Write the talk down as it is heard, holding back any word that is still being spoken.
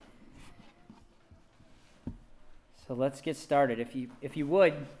So let's get started. If you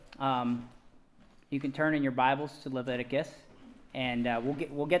would, you can turn in your Bibles to Leviticus, and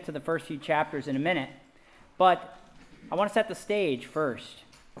we'll get to the first few chapters in a minute. But I want to set the stage first.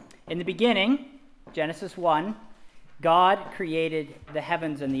 In the beginning, Genesis 1, God created the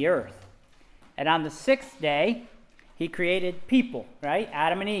heavens and the earth. And on the sixth day, he created people, right?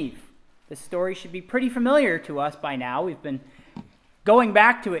 Adam and Eve. This story should be pretty familiar to us by now. We've been going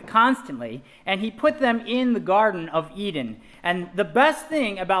back to it constantly. And he put them in the Garden of Eden. And the best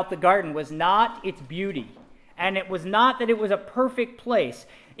thing about the garden was not its beauty. And it was not that it was a perfect place.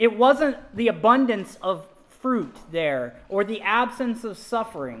 It wasn't the abundance of fruit there or the absence of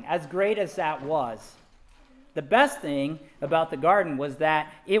suffering, as great as that was. The best thing about the garden was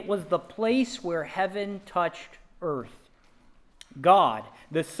that it was the place where heaven touched earth. God,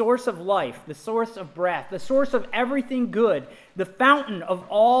 the source of life, the source of breath, the source of everything good, the fountain of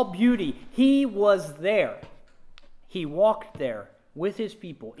all beauty, he was there. He walked there with his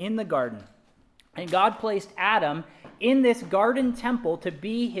people in the garden. And God placed Adam in this garden temple to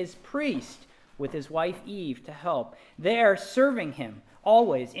be his priest, with his wife Eve to help. There, serving him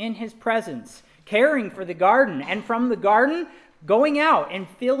always in his presence, caring for the garden, and from the garden, going out and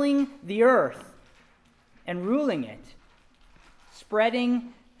filling the earth and ruling it,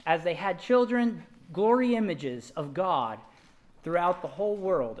 spreading, as they had children, glory images of God throughout the whole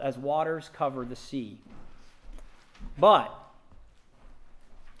world as waters cover the sea. But,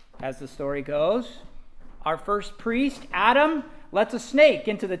 as the story goes, our first priest, Adam, lets a snake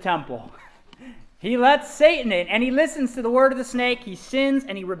into the temple. He lets Satan in, and he listens to the word of the snake. He sins,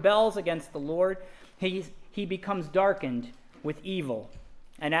 and he rebels against the Lord. He becomes darkened with evil.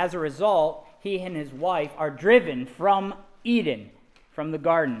 And as a result, he and his wife are driven from Eden, from the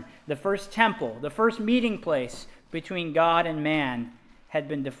garden. The first temple, the first meeting place between God and man, had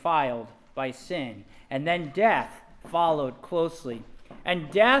been defiled by sin. And then death followed closely. And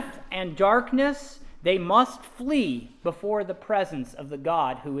death and darkness, they must flee before the presence of the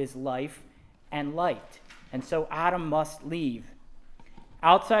God who is life and light. And so Adam must leave.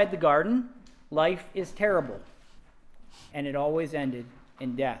 Outside the garden, life is terrible, and it always ended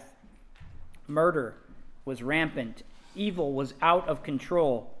in death. Murder was rampant, evil was out of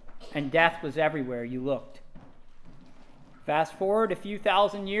control, and death was everywhere you looked. Fast forward a few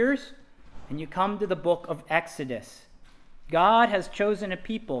thousand years, and you come to the book of Exodus. God has chosen a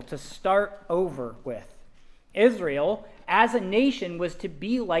people to start over with. Israel, as a nation, was to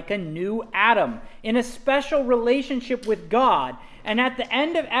be like a new Adam, in a special relationship with God. And at the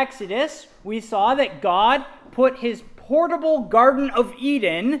end of Exodus, we saw that God put his portable Garden of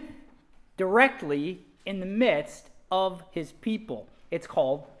Eden directly in the midst of his people. It's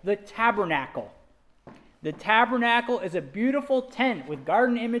called the tabernacle. The tabernacle is a beautiful tent with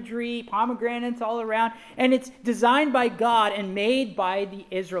garden imagery, pomegranates all around, and it's designed by God and made by the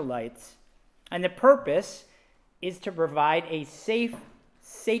Israelites. And the purpose is to provide a safe,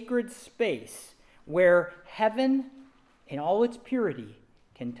 sacred space where heaven, in all its purity,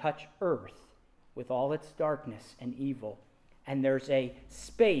 can touch earth with all its darkness and evil. And there's a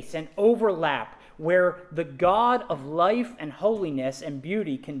space, an overlap, where the God of life and holiness and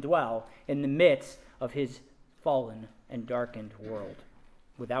beauty can dwell in the midst of his fallen and darkened world,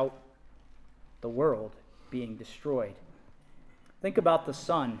 without the world being destroyed. Think about the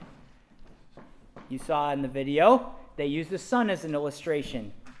sun. You saw in the video, they use the sun as an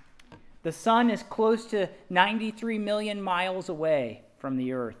illustration. The sun is close to 93 million miles away from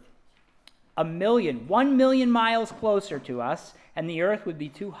the earth. 1 million miles closer to us, and the earth would be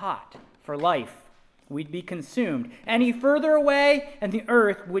too hot for life. We'd be consumed. Any further away, and the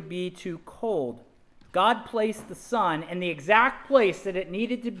earth would be too cold. God placed the sun in the exact place that it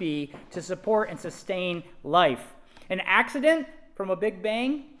needed to be to support and sustain life. An accident from a big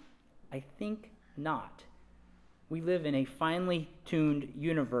bang? I think not. We live in a finely tuned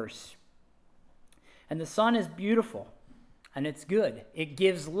universe. And the sun is beautiful, and it's good. It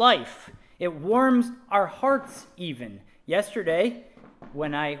gives life. It warms our hearts even. Yesterday,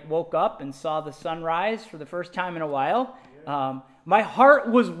 when I woke up and saw the sunrise for the first time in a while, my heart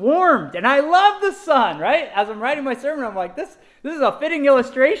was warmed, and I love the sun, right? As I'm writing my sermon, I'm like, this is a fitting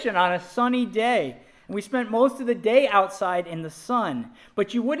illustration on a sunny day. And we spent most of the day outside in the sun.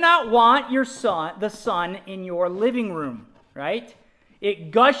 But you would not want the sun in your living room, right?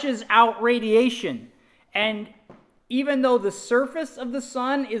 It gushes out radiation. And even though the surface of the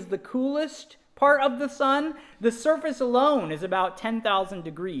sun is the coolest part of the sun, the surface alone is about 10,000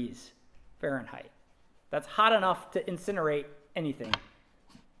 degrees Fahrenheit. That's hot enough to incinerate anything.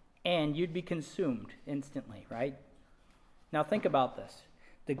 And you'd be consumed instantly, right? Now think about this.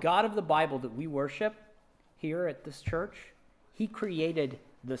 The God of the Bible that we worship, here at this church, he created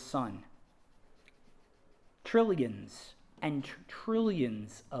the sun. Trillions and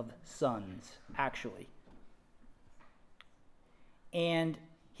trillions of suns, actually. And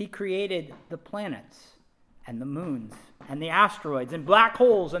he created the planets and the moons and the asteroids and black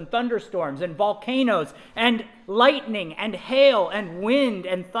holes and thunderstorms and volcanoes and lightning and hail and wind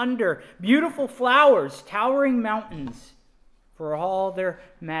and thunder, beautiful flowers, towering mountains for all their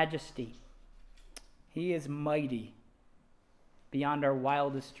majesty. He is mighty beyond our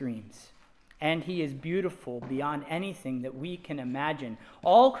wildest dreams, and he is beautiful beyond anything that we can imagine.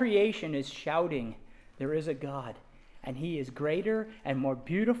 All creation is shouting, there is a God. And he is greater and more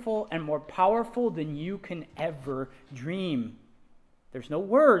beautiful and more powerful than you can ever dream. There's no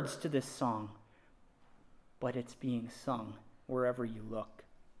words to this song, but it's being sung wherever you look.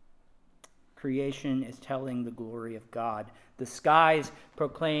 Creation is telling the glory of God. The skies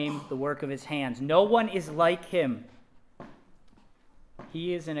proclaim the work of his hands. No one is like him.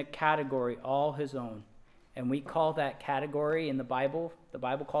 He is in a category all his own. And we call that category in the Bible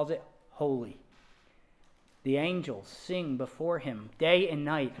calls it holy. The angels sing before him day and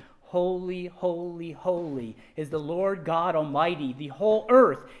night. Holy, holy, holy is the Lord God Almighty. The whole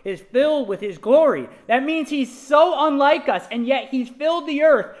earth is filled with his glory. That means he's so unlike us, and yet he's filled the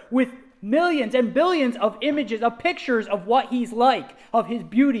earth with millions and billions of images, of pictures of what he's like, of his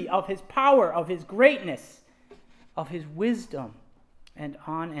beauty, of his power, of his greatness, of his wisdom, and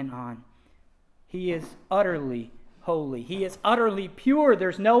on and on. He is utterly holy. He is utterly pure.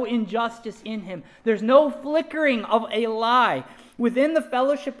 There's no injustice in him. There's no flickering of a lie. Within the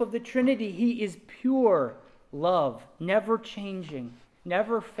fellowship of the Trinity, he is pure love, never changing,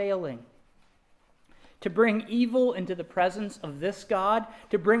 never failing. To bring evil into the presence of this God,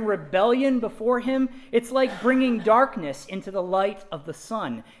 to bring rebellion before him, it's like bringing darkness into the light of the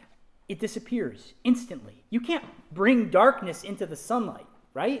sun. It disappears instantly. You can't bring darkness into the sunlight,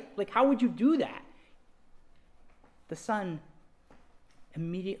 right? Like, how would you do that? The sun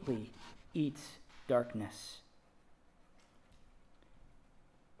immediately eats darkness.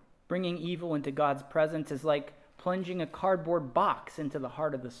 Bringing evil into God's presence is like plunging a cardboard box into the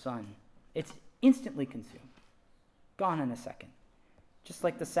heart of the sun. It's instantly consumed, gone in a second, just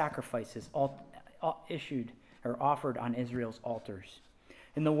like the sacrifices issued or offered on Israel's altars.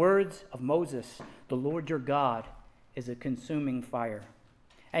 In the words of Moses, the Lord your God is a consuming fire.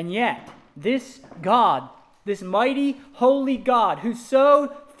 And yet, this God, this mighty, holy God, who's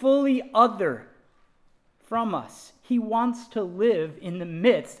so fully other from us, he wants to live in the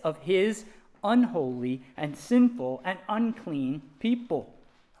midst of his unholy and sinful and unclean people,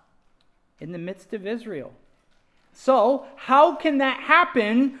 in the midst of Israel. So, how can that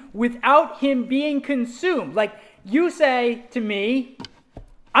happen without him being consumed? Like, you say to me,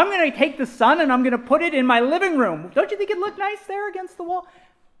 I'm going to take the sun and I'm going to put it in my living room. Don't you think it'd look nice there against the wall?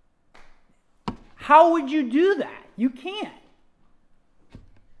 How would you do that? You can't.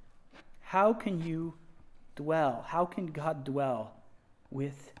 How can you dwell? How can God dwell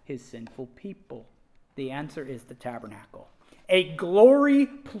with his sinful people? The answer is the tabernacle. A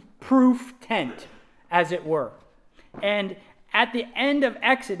glory-proof tent, as it were. And at the end of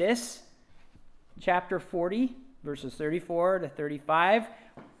Exodus, chapter 40, verses 34 to 35,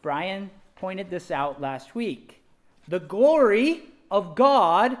 Brian pointed this out last week. The glory of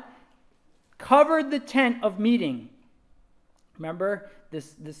God covered the tent of meeting. Remember,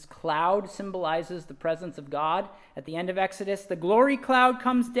 this cloud symbolizes the presence of God. At the end of Exodus, the glory cloud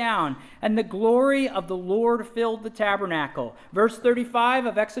comes down, and the glory of the Lord filled the tabernacle. Verse 35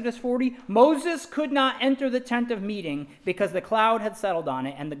 of Exodus 40, Moses could not enter the tent of meeting because the cloud had settled on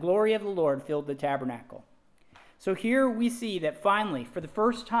it, and the glory of the Lord filled the tabernacle. So here we see that finally, for the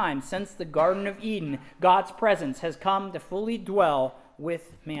first time since the Garden of Eden, God's presence has come to fully dwell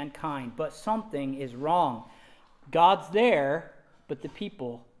with mankind. But something is wrong. God's there, but the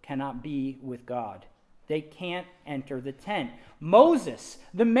people cannot be with God. They can't enter the tent. Moses,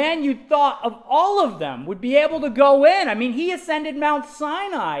 the man you thought of all of them would be able to go in. I mean, he ascended Mount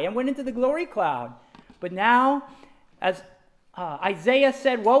Sinai and went into the glory cloud. But now, as Isaiah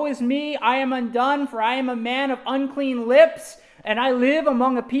said, "Woe is me, I am undone, for I am a man of unclean lips, and I live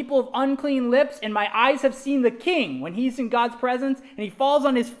among a people of unclean lips, and my eyes have seen the King," when he's in God's presence, and he falls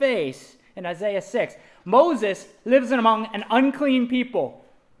on his face in Isaiah 6. Moses lives among an unclean people.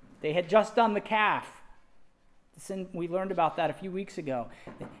 They had just done the calf. We learned about that a few weeks ago.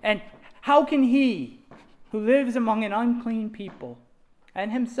 And how can he, who lives among an unclean people,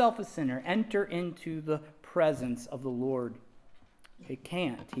 and himself a sinner, enter into the presence of the Lord? He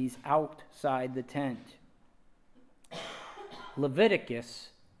can't. He's outside the tent. Leviticus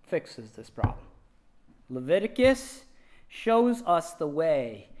fixes this problem. Leviticus shows us the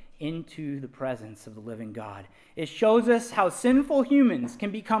way into the presence of the living God. It shows us how sinful humans can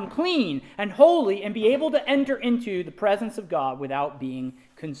become clean and holy and be able to enter into the presence of God without being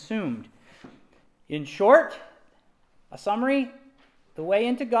consumed. In short, a summary, the way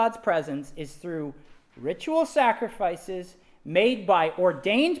into God's presence is through ritual sacrifices made by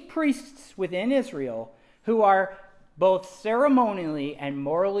ordained priests within Israel who are both ceremonially and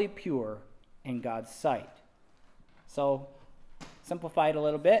morally pure in God's sight. So, simplified a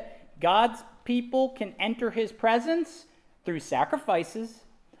little bit, God's people can enter his presence through sacrifices,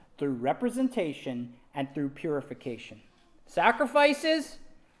 through representation, and through purification. Sacrifices,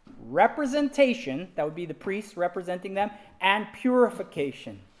 representation, that would be the priests representing them, and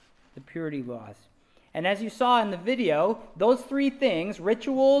purification, the purity laws. And as you saw in the video, those three things,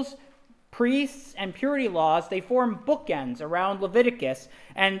 rituals, priests, and purity laws, they form bookends around Leviticus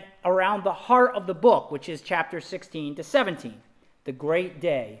and around the heart of the book, which is chapters 16 to 17, the great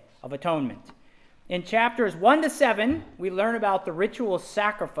day of atonement. In chapters 1 to 7, we learn about the ritual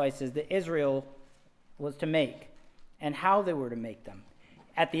sacrifices that Israel was to make and how they were to make them.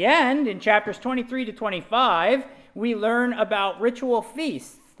 At the end, in chapters 23 to 25, we learn about ritual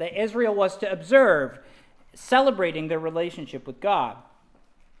feasts that Israel was to observe, celebrating their relationship with God.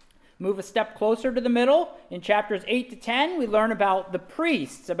 Move a step closer to the middle. In chapters 8 to 10, we learn about the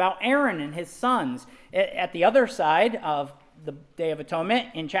priests, about Aaron and his sons. At the other side of the Day of Atonement,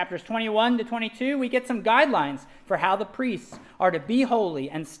 in chapters 21 to 22, we get some guidelines for how the priests are to be holy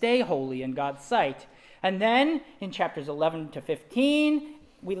and stay holy in God's sight. And then in chapters 11 to 15,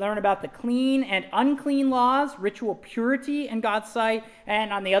 we learn about the clean and unclean laws, ritual purity in God's sight,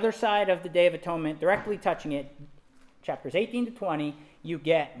 and on the other side of the Day of Atonement, directly touching it, chapters 18 to 20, you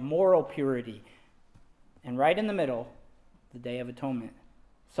get moral purity. And right in the middle, the Day of Atonement.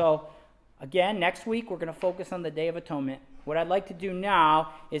 So, again, next week we're going to focus on the Day of Atonement. What I'd like to do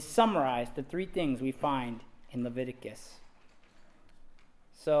now is summarize the three things we find in Leviticus.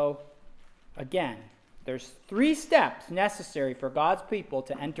 So, again, there's 3 steps necessary for God's people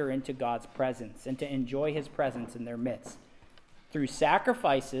to enter into God's presence and to enjoy his presence in their midst. Through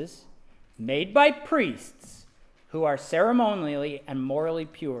sacrifices made by priests who are ceremonially and morally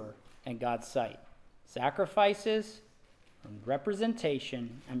pure in God's sight. Sacrifices, and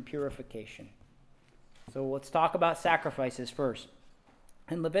representation, and purification. So let's talk about sacrifices first.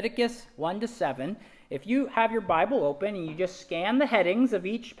 In Leviticus 1 to 7, if you have your Bible open and you just scan the headings of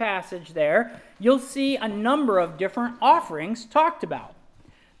each passage there, you'll see a number of different offerings talked about.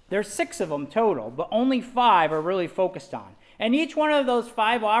 There's 6 of them total, but only 5 are really focused on. And each one of those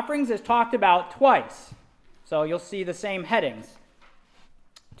 5 offerings is talked about twice. So you'll see the same headings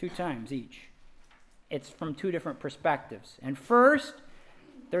 2 times each. It's from 2 different perspectives. And first,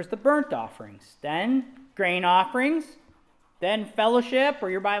 there's the burnt offerings, then grain offerings, then fellowship,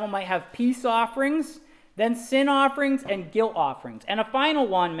 or your Bible might have peace offerings, then sin offerings and guilt offerings. And a final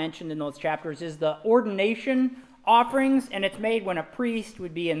one mentioned in those chapters is the ordination offerings, and it's made when a priest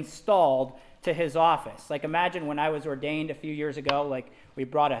would be installed to his office. Like imagine when I was ordained a few years ago, like we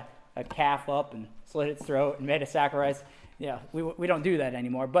brought a calf up and slit its throat and made a sacrifice. Yeah, we don't do that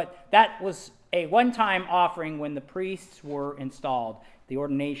anymore. But that was a one-time offering when the priests were installed, the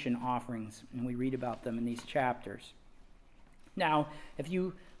ordination offerings, and we read about them in these chapters. Now, if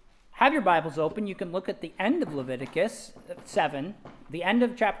you have your Bibles open, you can look at the end of Leviticus 7, the end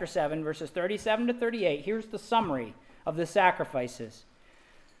of chapter 7, verses 37 to 38. Here's the summary of the sacrifices.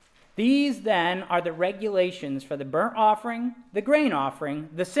 These, then, are the regulations for the burnt offering, the grain offering,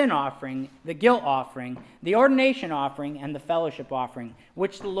 the sin offering, the guilt offering, the ordination offering, and the fellowship offering,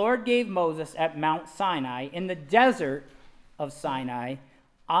 which the Lord gave Moses at Mount Sinai in the desert of Sinai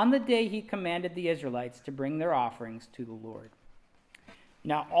on the day he commanded the Israelites to bring their offerings to the Lord.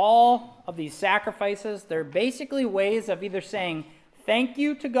 Now, all of these sacrifices, they're basically ways of either saying thank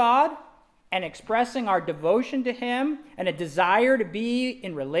you to God and expressing our devotion to him and a desire to be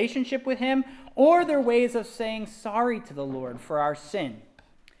in relationship with him, or they're ways of saying sorry to the Lord for our sin.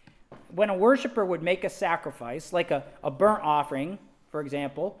 When a worshiper would make a sacrifice, like a burnt offering, for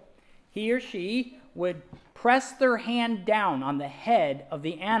example, he or she would press their hand down on the head of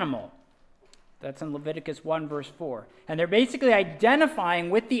the animal. That's in Leviticus 1, verse 4. And they're basically identifying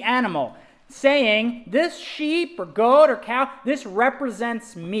with the animal, saying, this sheep or goat or cow, this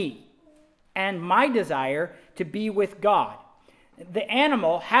represents me and my desire to be with God. The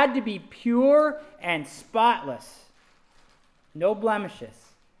animal had to be pure and spotless, no blemishes,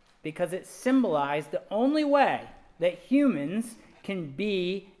 because it symbolized the only way that humans can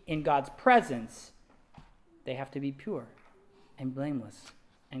be in God's presence. They have to be pure and blameless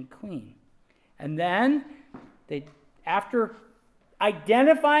and clean. And then, after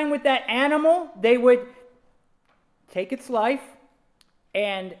identifying with that animal, they would take its life,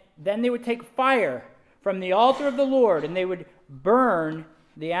 and then they would take fire from the altar of the Lord, and they would burn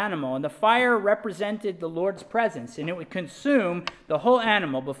the animal. And the fire represented the Lord's presence, and it would consume the whole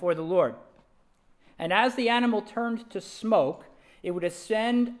animal before the Lord. And as the animal turned to smoke, it would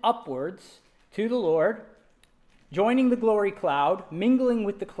ascend upwards to the Lord, joining the glory cloud, mingling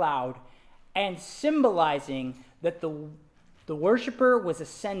with the cloud, and symbolizing that the worshiper was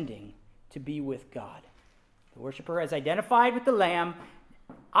ascending to be with God. The worshiper has identified with the Lamb.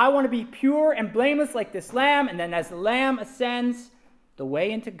 I want to be pure and blameless like this Lamb. And then as the Lamb ascends, the way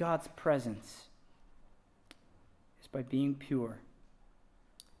into God's presence is by being pure.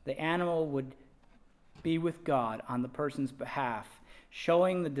 The animal would be with God on the person's behalf,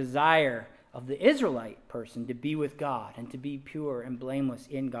 showing the desire of the Israelite person to be with God and to be pure and blameless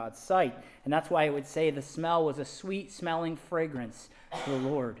in God's sight. And that's why it would say the smell was a sweet-smelling fragrance to the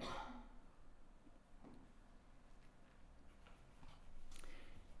Lord.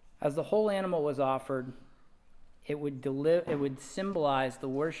 As the whole animal was offered, it would symbolize the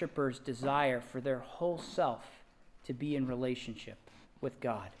worshiper's desire for their whole self to be in relationship with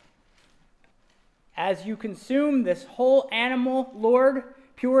God. As you consume this whole animal, Lord,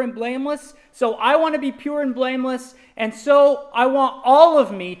 pure and blameless, so I want to be pure and blameless, and so I want all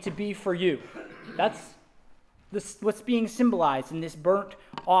of me to be for you. That's what's being symbolized in this burnt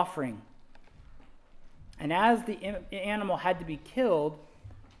offering. And as the animal had to be killed,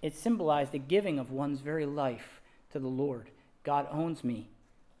 it symbolized the giving of one's very life to the Lord. God owns me.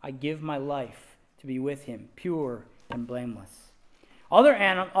 I give my life to be with him, pure and blameless. Other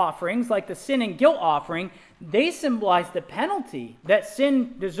offerings, like the sin and guilt offering, they symbolize the penalty that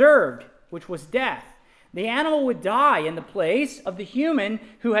sin deserved, which was death. The animal would die in the place of the human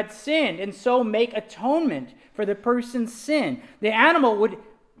who had sinned, and so make atonement for the person's sin. The animal would,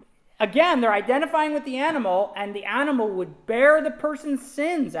 again, they're identifying with the animal, and the animal would bear the person's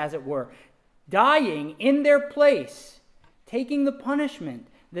sins, as it were, dying in their place, taking the punishment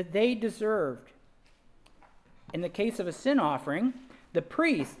that they deserved. In the case of a sin offering, the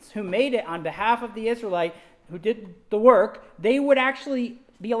priests who made it on behalf of the Israelite who did the work, they would actually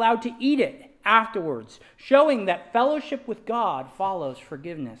be allowed to eat it afterwards, showing that fellowship with God follows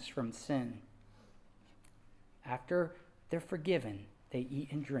forgiveness from sin. After they're forgiven, they eat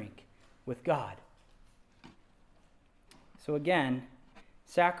and drink with God. So again,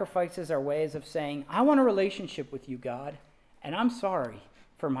 sacrifices are ways of saying, I want a relationship with you, God, and I'm sorry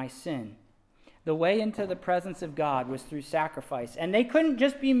for my sin. The way into the presence of God was through sacrifice. And they couldn't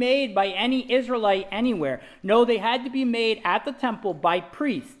just be made by any Israelite anywhere. No, they had to be made at the temple by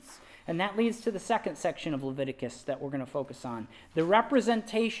priests. And that leads to the second section of Leviticus that we're going to focus on, the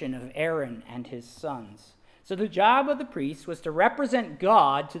representation of Aaron and his sons. So the job of the priests was to represent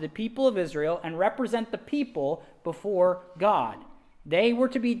God to the people of Israel and represent the people before God. They were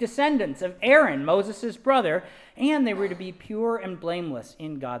to be descendants of Aaron, Moses' brother, and they were to be pure and blameless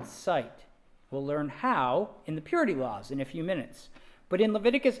in God's sight. We'll learn how in the purity laws in a few minutes. But in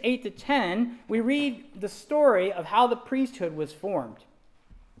Leviticus 8 to 10, we read the story of how the priesthood was formed.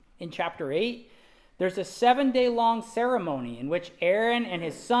 In chapter 8, there's a 7-day-long ceremony in which Aaron and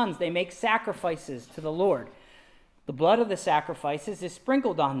his sons, they make sacrifices to the Lord. The blood of the sacrifices is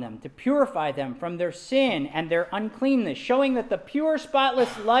sprinkled on them to purify them from their sin and their uncleanness, showing that the pure,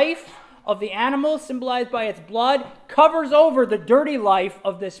 spotless life of the animal, symbolized by its blood, covers over the dirty life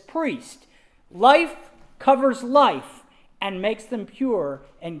of this priest. Life covers life and makes them pure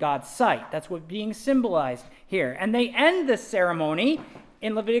in God's sight. That's what's being symbolized here. And they end this ceremony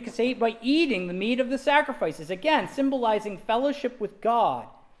in Leviticus 8 by eating the meat of the sacrifices, again, symbolizing fellowship with God,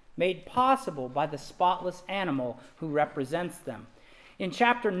 made possible by the spotless animal who represents them. In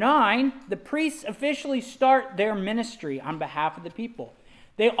chapter 9, the priests officially start their ministry on behalf of the people.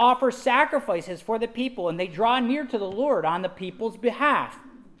 They offer sacrifices for the people, and they draw near to the Lord on the people's behalf.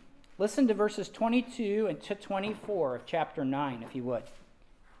 Listen to verses 22 and to 24 of chapter 9, if you would.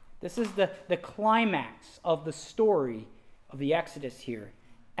 This is the climax of the story of the Exodus here,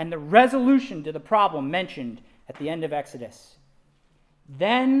 and the resolution to the problem mentioned at the end of Exodus.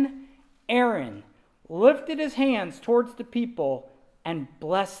 Then Aaron lifted his hands towards the people and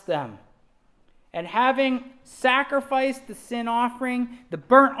blessed them. And having sacrificed the sin offering, the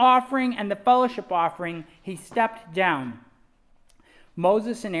burnt offering, and the fellowship offering, he stepped down.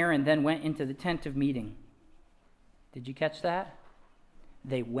 Moses and Aaron then went into the tent of meeting. Did you catch that?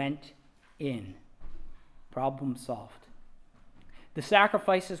 They went in. Problem solved. The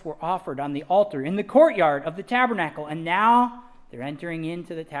sacrifices were offered on the altar in the courtyard of the tabernacle, and now They're entering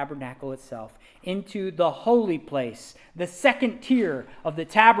into the tabernacle itself, into the holy place, the second tier of the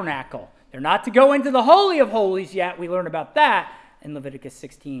tabernacle. They're not to go into the Holy of Holies yet. We learn about that in Leviticus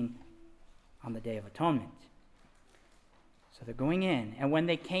 16 on the Day of Atonement. So they're going in, and when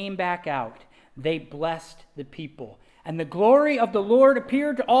they came back out, they blessed the people. And the glory of the Lord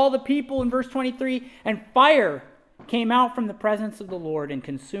appeared to all the people in verse 23, and fire came out from the presence of the Lord and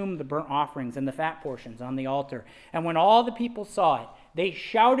consumed the burnt offerings and the fat portions on the altar. And when all the people saw it, they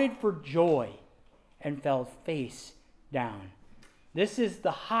shouted for joy and fell face down. This is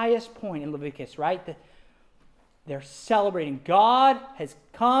the highest point in Leviticus, right? They're celebrating. God has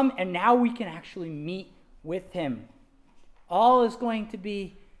come, and now we can actually meet with him. All is going to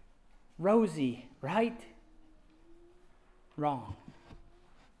be rosy, right? Wrong.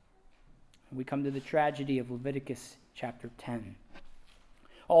 We come to the tragedy of Leviticus chapter 10.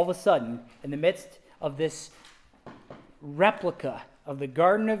 All of a sudden, in the midst of this replica of the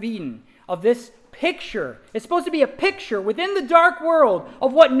Garden of Eden, of this picture, it's supposed to be a picture within the dark world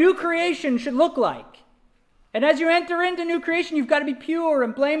of what new creation should look like. And as you enter into new creation, you've got to be pure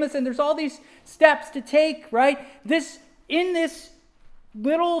and blameless, and there's all these steps to take, right? In this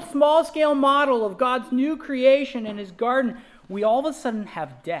little small-scale model of God's new creation and his garden, we all of a sudden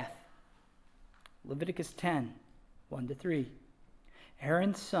have death. Leviticus 10, 1-3.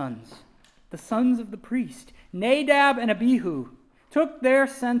 Aaron's sons, the sons of the priest, Nadab and Abihu, took their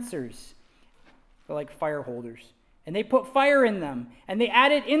censers, they're like fire holders, and they put fire in them, and they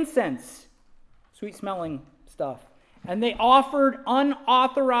added incense, sweet-smelling stuff, and they offered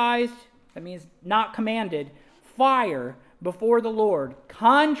unauthorized, that means not commanded, fire before the Lord,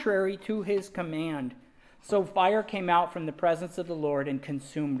 contrary to his command. So fire came out from the presence of the Lord and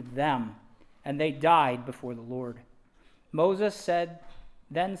consumed them, and they died before the Lord. Moses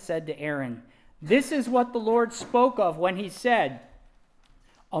then said to Aaron, "This is what the Lord spoke of when he said,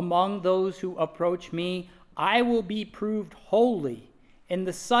 'Among those who approach me, I will be proved holy. In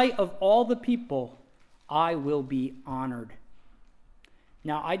the sight of all the people, I will be honored.'"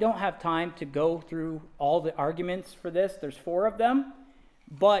 Now, I don't have time to go through all the arguments for this. There's 4 of them.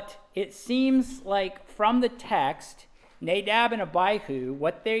 But it seems like from the text, Nadab and Abihu,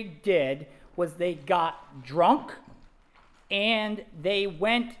 what they did was they got drunk and they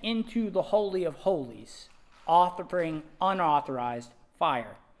went into the Holy of Holies, offering unauthorized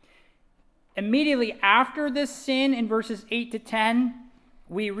fire. Immediately after this sin, in verses 8-10,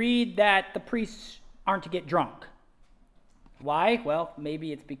 we read that the priests aren't to get drunk. Why? Well,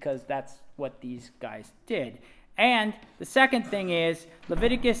 maybe it's because that's what these guys did. And the second thing is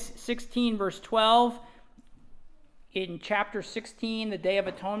Leviticus 16, verse 12. In chapter 16, the Day of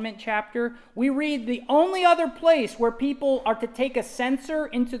Atonement chapter, we read the only other place where people are to take a censer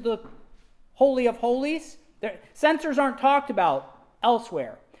into the Holy of Holies. Censers aren't talked about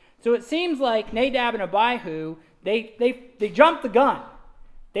elsewhere. So it seems like Nadab and Abihu, they jumped the gun.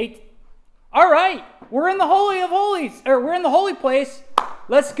 All right, we're in the Holy of Holies, or we're in the holy place.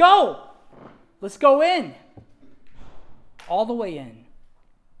 Let's go. Let's go in. All the way in.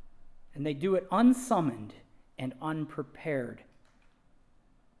 And they do it unsummoned and unprepared.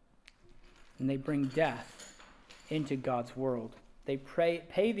 And they bring death into God's world. They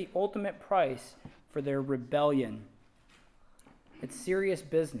pay the ultimate price for their rebellion. It's serious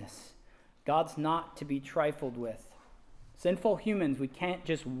business. God's not to be trifled with. Sinful humans, we can't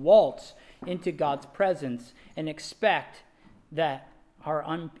just waltz into God's presence and expect that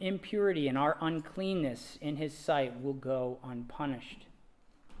our impurity and our uncleanness in his sight will go unpunished.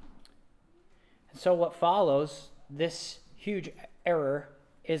 And so what follows this huge error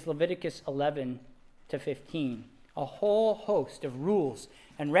is Leviticus 11-15, a whole host of rules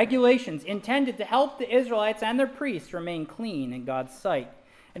and regulations intended to help the Israelites and their priests remain clean in God's sight.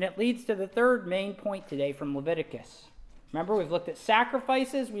 And it leads to the third main point today from Leviticus. Remember, we've looked at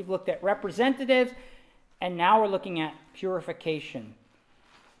sacrifices, we've looked at representatives, and now we're looking at purification.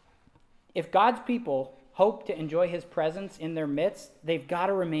 If God's people hope to enjoy his presence in their midst, they've got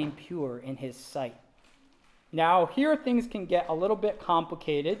to remain pure in his sight. Now, here things can get a little bit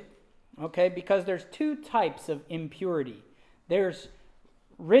complicated, okay, because there's 2 types of impurity. There's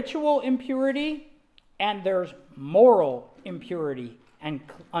ritual impurity, and there's moral impurity and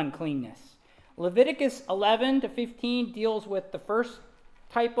uncleanness. Leviticus 11-15 deals with the first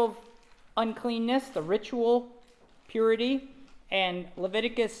type of uncleanness, the ritual purity, and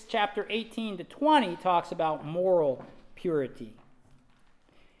Leviticus chapter 18-20 talks about moral purity.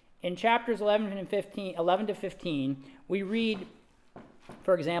 In chapters 11-15, we read,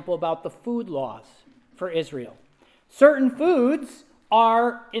 for example, about the food laws for Israel. Certain foods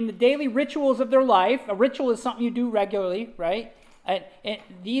are in the daily rituals of their life. A ritual is something you do regularly, right? And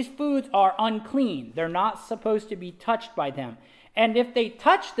these foods are unclean. They're not supposed to be touched by them. And if they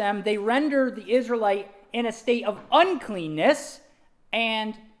touch them, they render the Israelite in a state of uncleanness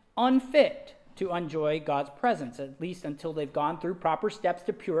and unfit to enjoy God's presence, at least until they've gone through proper steps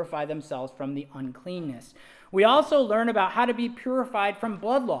to purify themselves from the uncleanness. We also learn about how to be purified from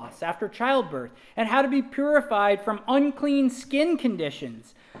blood loss after childbirth and how to be purified from unclean skin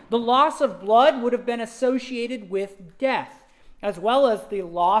conditions. The loss of blood would have been associated with death, as well as the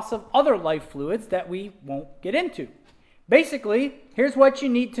loss of other life fluids that we won't get into. Basically, here's what you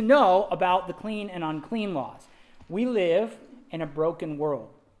need to know about the clean and unclean laws. We live in a broken world,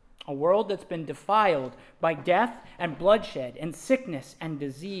 a world that's been defiled by death and bloodshed and sickness and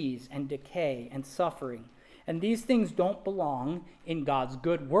disease and decay and suffering. And these things don't belong in God's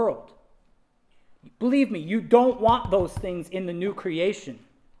good world. Believe me, you don't want those things in the new creation.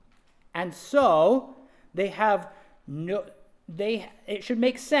 And so, it should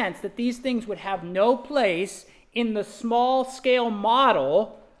make sense that these things would have no place in the small-scale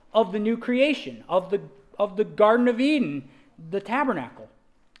model of the new creation, of the Garden of Eden, the tabernacle.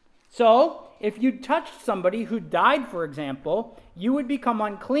 So, if you touched somebody who died, for example, you would become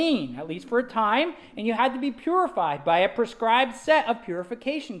unclean, at least for a time, and you had to be purified by a prescribed set of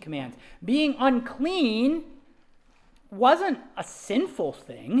purification commands. Being unclean wasn't a sinful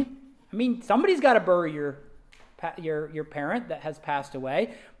thing. I mean, somebody's got to bury your parent that has passed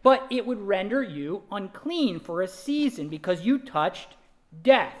away, but it would render you unclean for a season because you touched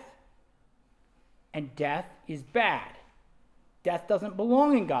death. And death is bad. Death doesn't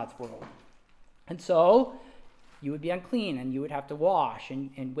belong in God's world. And so you would be unclean and you would have to wash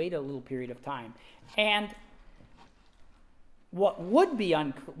and wait a little period of time. And what would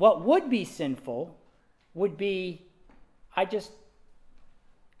be sinful would be, I just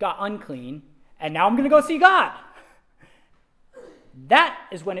got unclean and now I'm going to go see God. That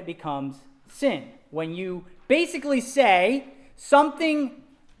is when it becomes sin. When you basically say something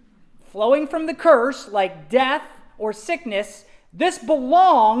flowing from the curse, like death or sickness, this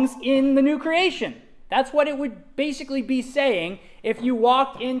belongs in the new creation. That's what it would basically be saying if you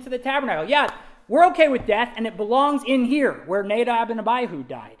walked into the tabernacle. Yeah, we're okay with death, and it belongs in here, where Nadab and Abihu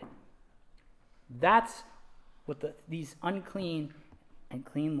died. That's what these unclean and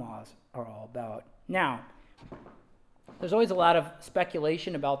clean laws are all about. Now, there's always a lot of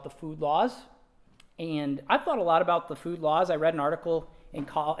speculation about the food laws, and I've thought a lot about the food laws. I read an article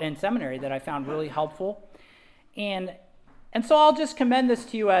in seminary that I found really helpful, and so I'll just commend this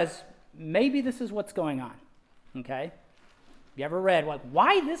to you as maybe this is what's going on, okay? You ever read, like,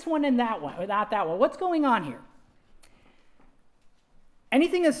 why this one and that one, or not that one? What's going on here?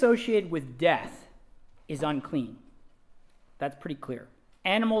 Anything associated with death is unclean. That's pretty clear.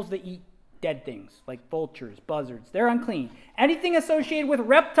 Animals that eat dead things, like vultures, buzzards, they're unclean. Anything associated with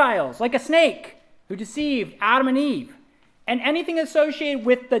reptiles, like a snake, who deceived Adam and Eve, and anything associated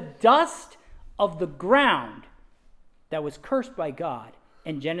with the dust of the ground that was cursed by God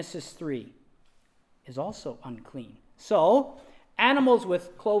in Genesis 3 is also unclean. So, animals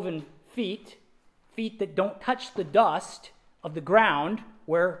with cloven feet that don't touch the dust of the ground,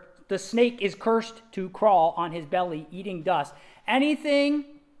 where the snake is cursed to crawl on his belly eating dust, anything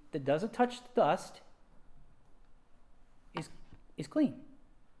that doesn't touch the dust is clean.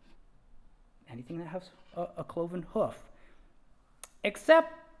 Anything that has a cloven hoof.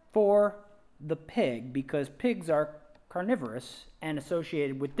 Except for the pig, because pigs are carnivorous and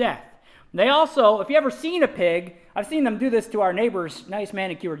associated with death. They also, if you ever seen a pig, I've seen them do this to our neighbor's nice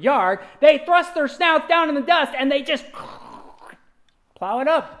manicured yard, they thrust their snouts down in the dust and they just plow it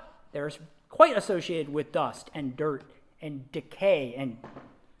up. They're quite associated with dust and dirt and decay and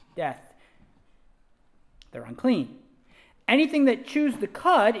death. They're unclean. Anything that chews the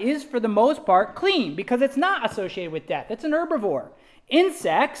cud is, for the most part, clean because it's not associated with death. It's an herbivore.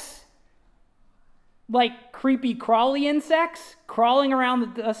 Insects, like creepy crawly insects crawling around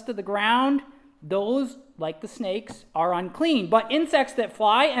the dust of the ground, those, like the snakes, are unclean. But insects that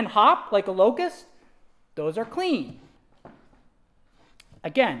fly and hop, like a locust, those are clean.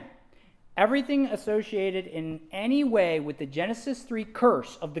 Again, everything associated in any way with the Genesis 3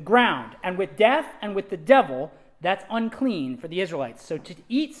 curse of the ground and with death and with the devil, that's unclean for the Israelites. So to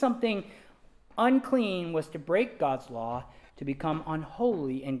eat something unclean was to break God's law, to become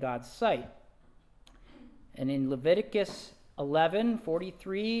unholy in God's sight. And in Leviticus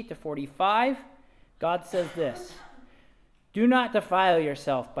 11:43 to 45, God says this: "Do not defile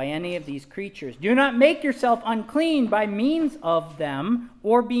yourself by any of these creatures. Do not make yourself unclean by means of them,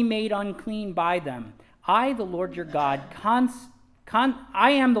 or be made unclean by them. I, the Lord your God,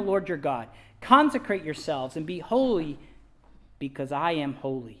 I am the Lord your God. Consecrate yourselves and be holy, because I am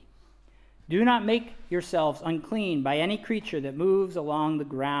holy. Do not make yourselves unclean by any creature that moves along the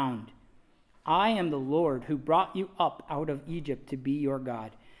ground. I am the Lord who brought you up out of Egypt to be your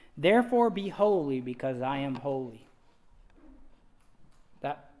God. Therefore be holy, because I am holy.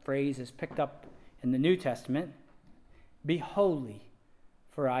 That phrase is picked up in the New Testament. Be holy,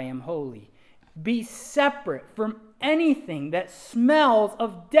 for I am holy. Be separate from anything that smells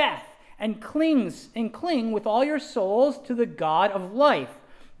of death and cling with all your souls to the God of life.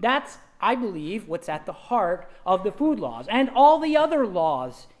 That's, I believe, what's at the heart of the food laws and all the other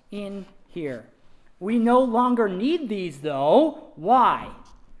laws in here. We no longer need these, though. Why?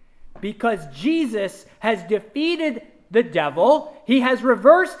 Because Jesus has defeated the devil, he has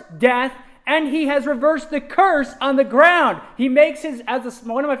reversed death, and he has reversed the curse on the ground. He makes his,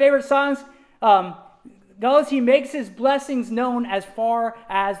 one of my favorite songs goes, he makes his blessings known as far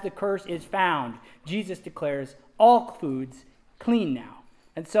as the curse is found. Jesus declares all foods clean now.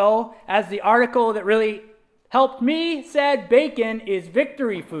 And so, as the article that really helped me said, bacon is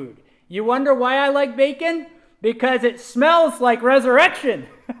victory food. You wonder why I like bacon? Because it smells like resurrection,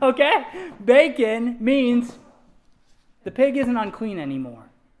 okay? Bacon means the pig isn't unclean anymore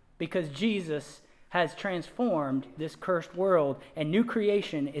because Jesus has transformed this cursed world and new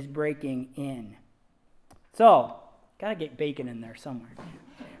creation is breaking in. So, got to get bacon in there somewhere.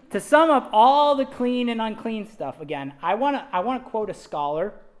 To sum up all the clean and unclean stuff, again, I want to quote a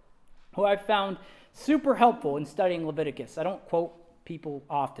scholar who I've found super helpful in studying Leviticus. I don't quote people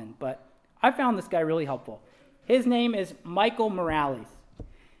often, but I found this guy really helpful. His name is Michael Morales.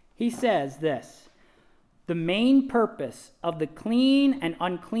 He says this: the main purpose of the clean and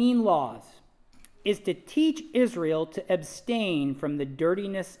unclean laws is to teach Israel to abstain from the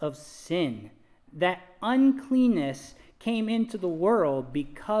dirtiness of sin. That uncleanness came into the world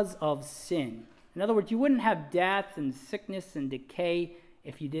because of sin. In other words, you wouldn't have death and sickness and decay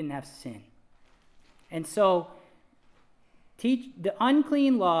if you didn't have sin. And so, the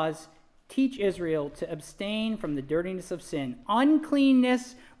unclean laws teach Israel to abstain from the dirtiness of sin.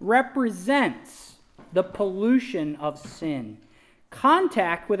 Uncleanness represents the pollution of sin.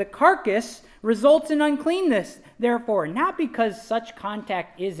 Contact with a carcass results in uncleanness, therefore, not because such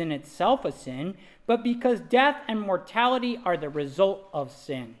contact is in itself a sin, but because death and mortality are the result of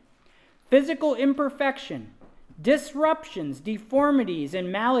sin. Physical imperfection, disruptions, deformities,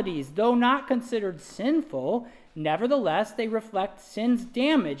 and maladies, though not considered sinful, nevertheless, they reflect sin's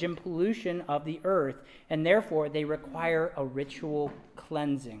damage and pollution of the earth, and therefore they require a ritual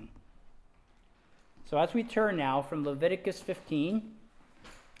cleansing. So as we turn now from Leviticus 15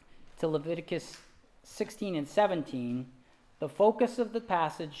 to Leviticus 16 and 17, the focus of the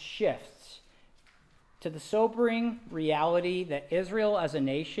passage shifts to the sobering reality that Israel as a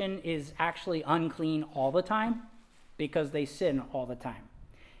nation is actually unclean all the time because they sin all the time.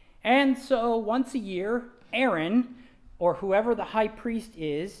 And so once a year, Aaron, or whoever the high priest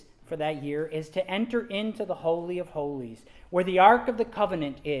is for that year, is to enter into the Holy of Holies, where the Ark of the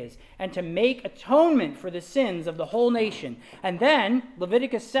Covenant is, and to make atonement for the sins of the whole nation. And then,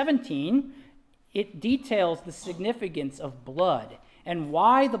 Leviticus 17, it details the significance of blood and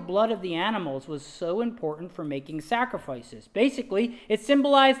why the blood of the animals was so important for making sacrifices. Basically, it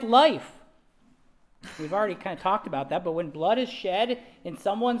symbolized life. We've already kind of talked about that, but when blood is shed in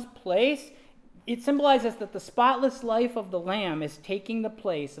someone's place, it symbolizes that the spotless life of the lamb is taking the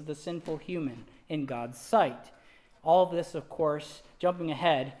place of the sinful human in God's sight. All of this, of course, jumping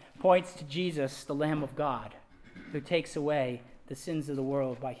ahead, points to Jesus, the Lamb of God, who takes away the sins of the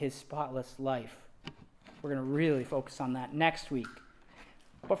world by his spotless life. We're going to really focus on that next week.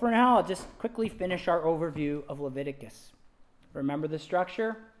 But for now, I'll just quickly finish our overview of Leviticus. Remember the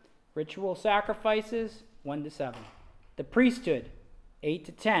structure? Ritual sacrifices, 1 to 7. The priesthood, 8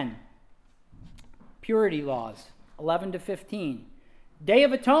 to 10. Purity laws, 11 to 15. Day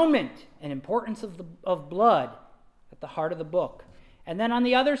of Atonement, and importance of blood at the heart of the book. And then on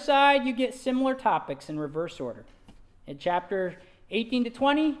the other side, you get similar topics in reverse order. In chapter 18 to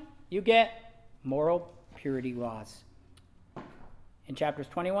 20, you get moral purity laws. In chapters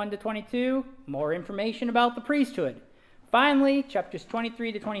 21 to 22, more information about the priesthood. Finally, chapters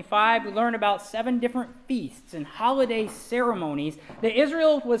 23 to 25, we learn about 7 different feasts and holiday ceremonies that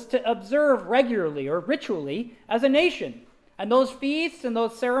Israel was to observe regularly or ritually as a nation. And those feasts and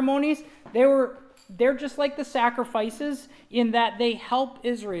those ceremonies, they're just like the sacrifices in that they help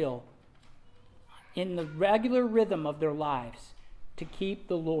Israel in the regular rhythm of their lives to keep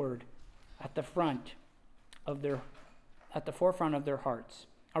the Lord at the forefront of their hearts.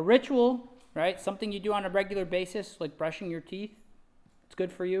 A ritual, right? Something you do on a regular basis, like brushing your teeth. It's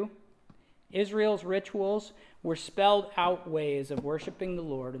good for you. Israel's rituals were spelled out ways of worshiping the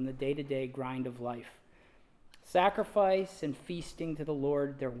Lord in the day-to-day grind of life. Sacrifice and feasting to the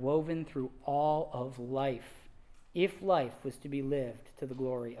Lord, they're woven through all of life, if life was to be lived to the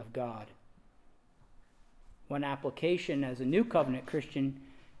glory of God. One application as a New Covenant Christian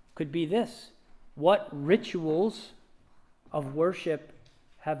could be this: what rituals of worship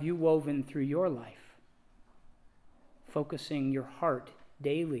have you woven through your life? Focusing your heart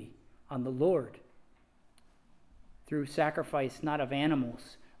daily on the Lord through sacrifice not of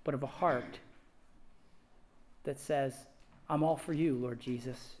animals, but of a heart that says, I'm all for you, Lord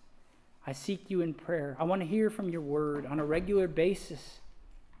Jesus. I seek you in prayer. I want to hear from your word on a regular basis.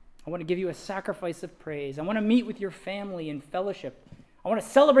 I want to give you a sacrifice of praise. I want to meet with your family in fellowship. I want to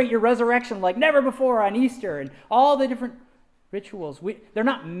celebrate your resurrection like never before on Easter and all the different rituals. They're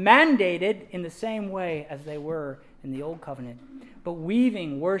not mandated in the same way as they were in the Old Covenant. But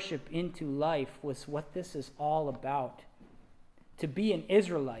weaving worship into life was what this is all about. To be an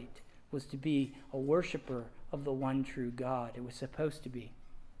Israelite was to be a worshiper of the one true God. It was supposed to be.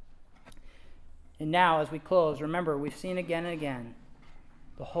 And now, as we close, remember, we've seen again and again,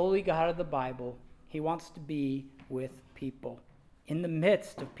 the holy God of the Bible, he wants to be with people, in the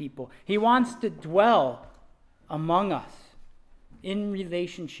midst of people. He wants to dwell among us, in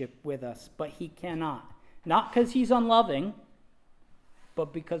relationship with us, but he cannot. Not because he's unloving,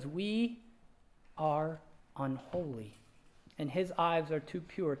 but because we are unholy, and his eyes are too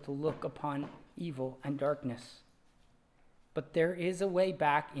pure to look upon evil and darkness. But there is a way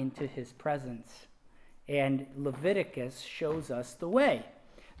back into his presence, and Leviticus shows us the way.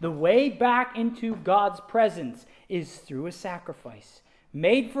 The way back into God's presence is through a sacrifice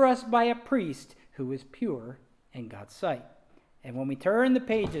made for us by a priest who is pure in God's sight. And when we turn the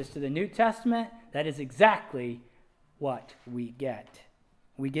pages to the New Testament, that is exactly what we get.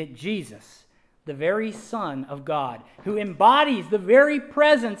 We get Jesus, the very Son of God, who embodies the very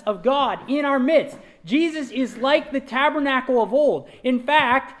presence of God in our midst. Jesus is like the tabernacle of old. In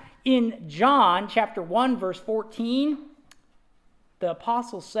fact, in John chapter 1, verse 14, the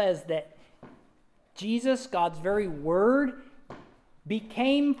apostle says that Jesus, God's very word,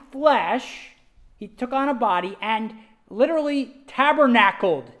 became flesh. He took on a body and literally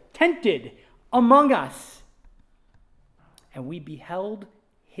tabernacled, tented among us. And we beheld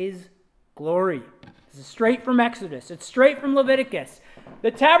his glory. This is straight from Exodus. It's straight from Leviticus.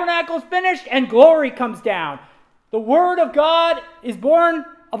 The tabernacle is finished and glory comes down. The word of God is born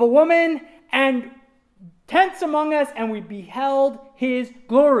of a woman and tents among us, and we beheld his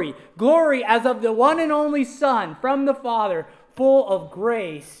glory. Glory as of the one and only Son from the Father, full of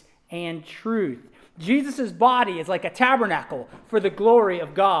grace and truth. Jesus' body is like a tabernacle for the glory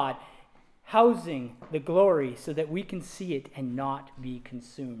of God, housing the glory so that we can see it and not be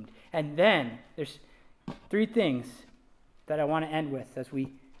consumed. And then there's three things that I want to end with as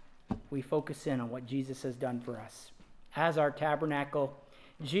we focus in on what Jesus has done for us. As our tabernacle,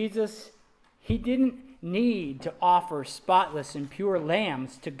 Jesus, he didn't need to offer spotless and pure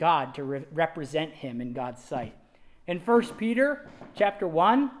lambs to God to represent him in God's sight. In 1 Peter chapter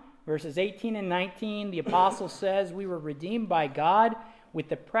 1, verses 18 and 19, the apostle says, we were redeemed by God with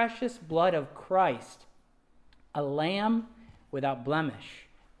the precious blood of Christ, a lamb without blemish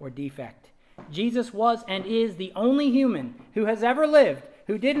or defect. Jesus was and is the only human who has ever lived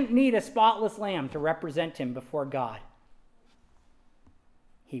who didn't need a spotless lamb to represent him before God.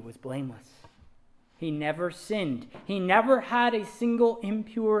 He was blameless. He never sinned. He never had a single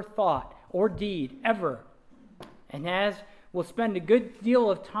impure thought or deed ever. And as we'll spend a good deal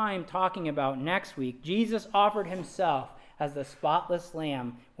of time talking about next week, Jesus offered himself as the spotless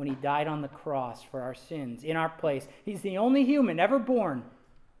lamb when he died on the cross for our sins in our place. He's the only human ever born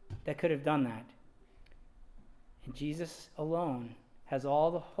that could have done that. And Jesus alone has is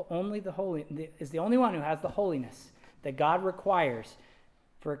the only one who has the holiness that God requires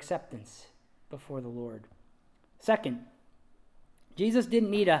for acceptance before the Lord. Second, Jesus didn't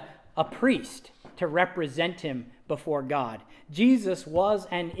need a priest to represent him before God. Jesus was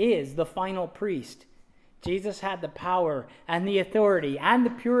and is the final priest. Jesus had the power and the authority and the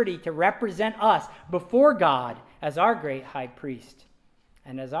purity to represent us before God as our great high priest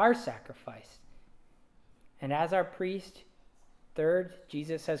and as our sacrifice. And as our priest, third,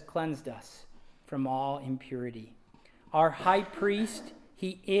 Jesus has cleansed us from all impurity. Our high priest,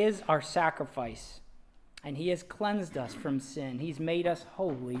 he is our sacrifice, and he has cleansed us from sin. He's made us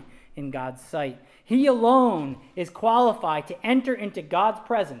holy in God's sight. He alone is qualified to enter into God's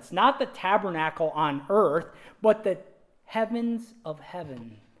presence, not the tabernacle on earth, but the heavens of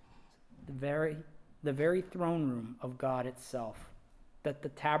heaven, the very throne room of God itself. That the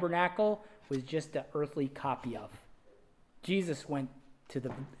tabernacle was just an earthly copy of. Jesus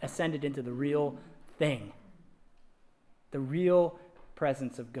ascended into the real thing, the real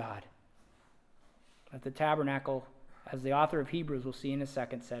presence of God. That the tabernacle, as the author of Hebrews will see in a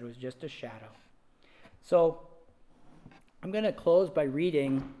second, said, was just a shadow. So I'm going to close by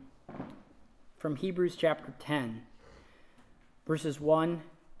reading from Hebrews chapter 10, verses 1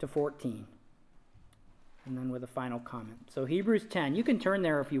 to 14, and then with a final comment. So Hebrews 10, you can turn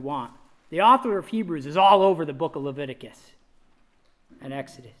there if you want. The author of Hebrews is all over the book of Leviticus and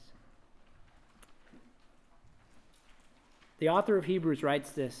Exodus. The author of Hebrews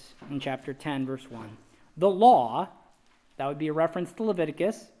writes this in chapter 10, verse 1. The law, that would be a reference to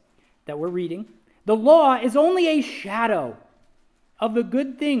Leviticus that we're reading, the law is only a shadow of the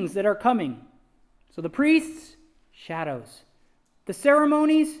good things that are coming. So the priests, shadows. The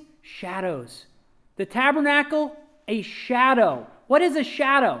ceremonies, shadows. The tabernacle, a shadow. What is a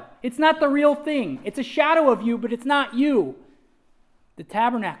shadow? It's not the real thing. It's a shadow of you, but it's not you. The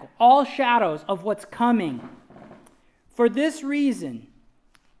tabernacle, all shadows of what's coming. For this reason,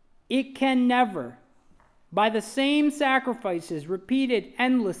 it can never, by the same sacrifices repeated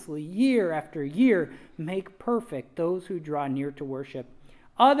endlessly year after year, make perfect those who draw near to worship.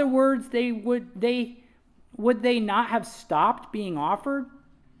 Other words, would they not have stopped being offered?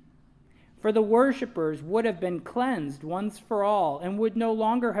 For the worshipers would have been cleansed once for all and would no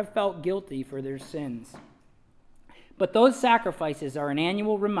longer have felt guilty for their sins. But those sacrifices are an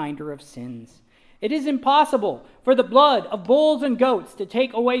annual reminder of sins. It is impossible for the blood of bulls and goats to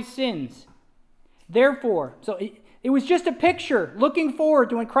take away sins. Therefore, so it was just a picture looking forward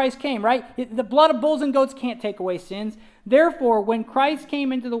to when Christ came, right? The blood of bulls and goats can't take away sins. Therefore, when Christ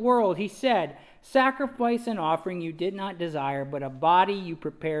came into the world, he said, "Sacrifice and offering you did not desire, but a body you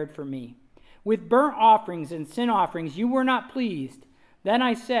prepared for me. With burnt offerings and sin offerings you were not pleased. Then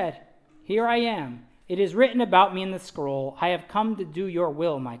I said, here I am. It is written about me in the scroll. I have come to do your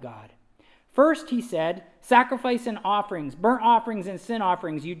will, my God." First, he said, "Sacrifice and offerings, burnt offerings and sin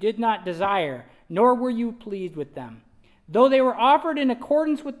offerings you did not desire, nor were you pleased with them, though they were offered in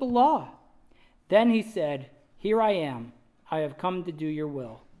accordance with the law." Then he said, "Here I am. I have come to do your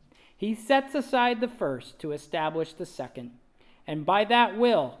will." He sets aside the first to establish the second. And by that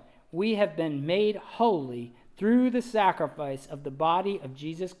will, we have been made holy through the sacrifice of the body of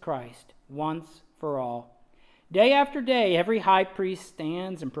Jesus Christ once for all. Day after day, every high priest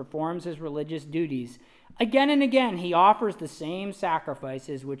stands and performs his religious duties. Again and again, he offers the same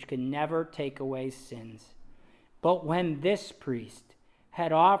sacrifices which can never take away sins. But when this priest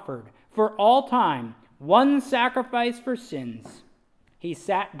had offered for all time one sacrifice for sins, he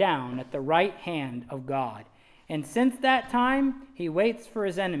sat down at the right hand of God. And since that time, he waits for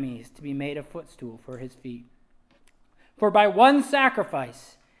his enemies to be made a footstool for his feet. For by one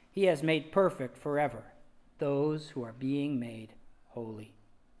sacrifice, he has made perfect forever those who are being made holy.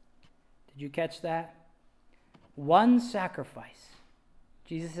 Did you catch that? One sacrifice,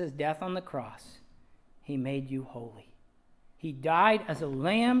 Jesus' death on the cross, he made you holy. He died as a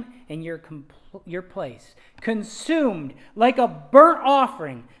lamb in your place, consumed like a burnt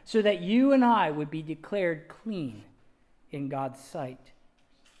offering, so that you and I would be declared clean in God's sight.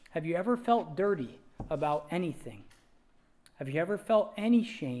 Have you ever felt dirty about anything? Have you ever felt any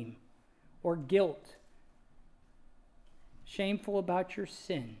shame or guilt? Shameful about your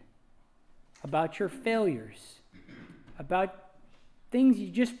sin, about your failures, about things you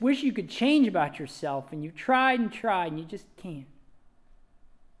just wish you could change about yourself, and you tried and you just can't.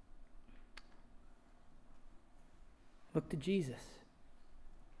 Look to Jesus.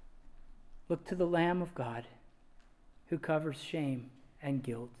 Look to the Lamb of God who covers shame and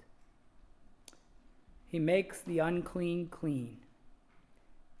guilt. He makes the unclean clean.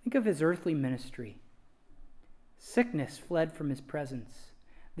 Think of his earthly ministry. Sickness fled from his presence.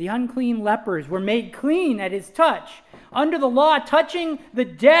 The unclean lepers were made clean at his touch. Under the law, touching the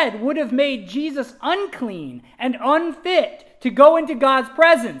dead would have made Jesus unclean and unfit to go into God's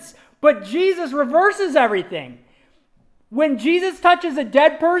presence. But Jesus reverses everything. When Jesus touches a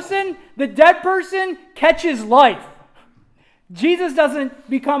dead person, the dead person catches life. Jesus doesn't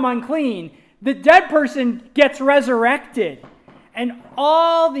become unclean. The dead person gets resurrected. And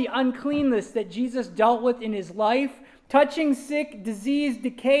all the uncleanness that Jesus dealt with in his life, touching sick, diseased,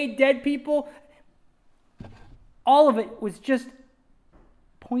 decayed, dead people, all of it was just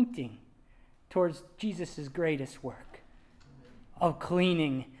pointing towards Jesus' greatest work of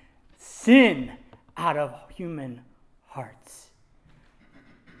cleaning sin out of human hearts.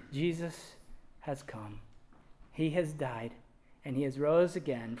 Jesus has come. He has died, and he has rose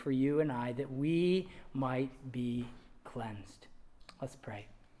again for you and I, that we might be cleansed. Let's pray.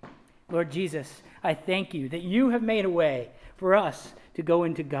 Lord Jesus, I thank you that you have made a way for us to go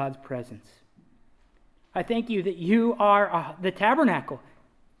into God's presence. I thank you that you are the tabernacle,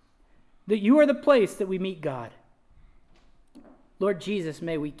 that you are the place that we meet God. Lord Jesus,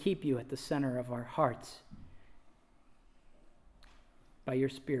 may we keep you at the center of our hearts by your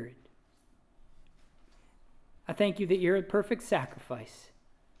Spirit. I thank you that you're a perfect sacrifice.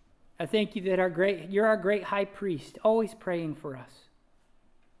 I thank you that you're our great high priest, always praying for us,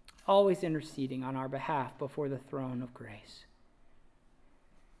 always interceding on our behalf before the throne of grace.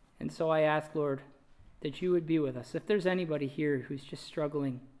 And so I ask, Lord, that you would be with us. If there's anybody here who's just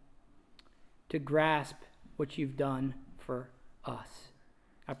struggling to grasp what you've done for us,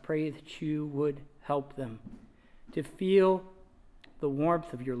 I pray that you would help them to feel the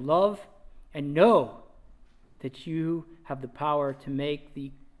warmth of your love and know that you have the power to make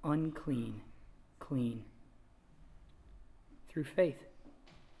the unclean clean through faith.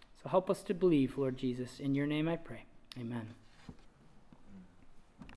 So help us to believe, Lord Jesus. In your name I pray. Amen.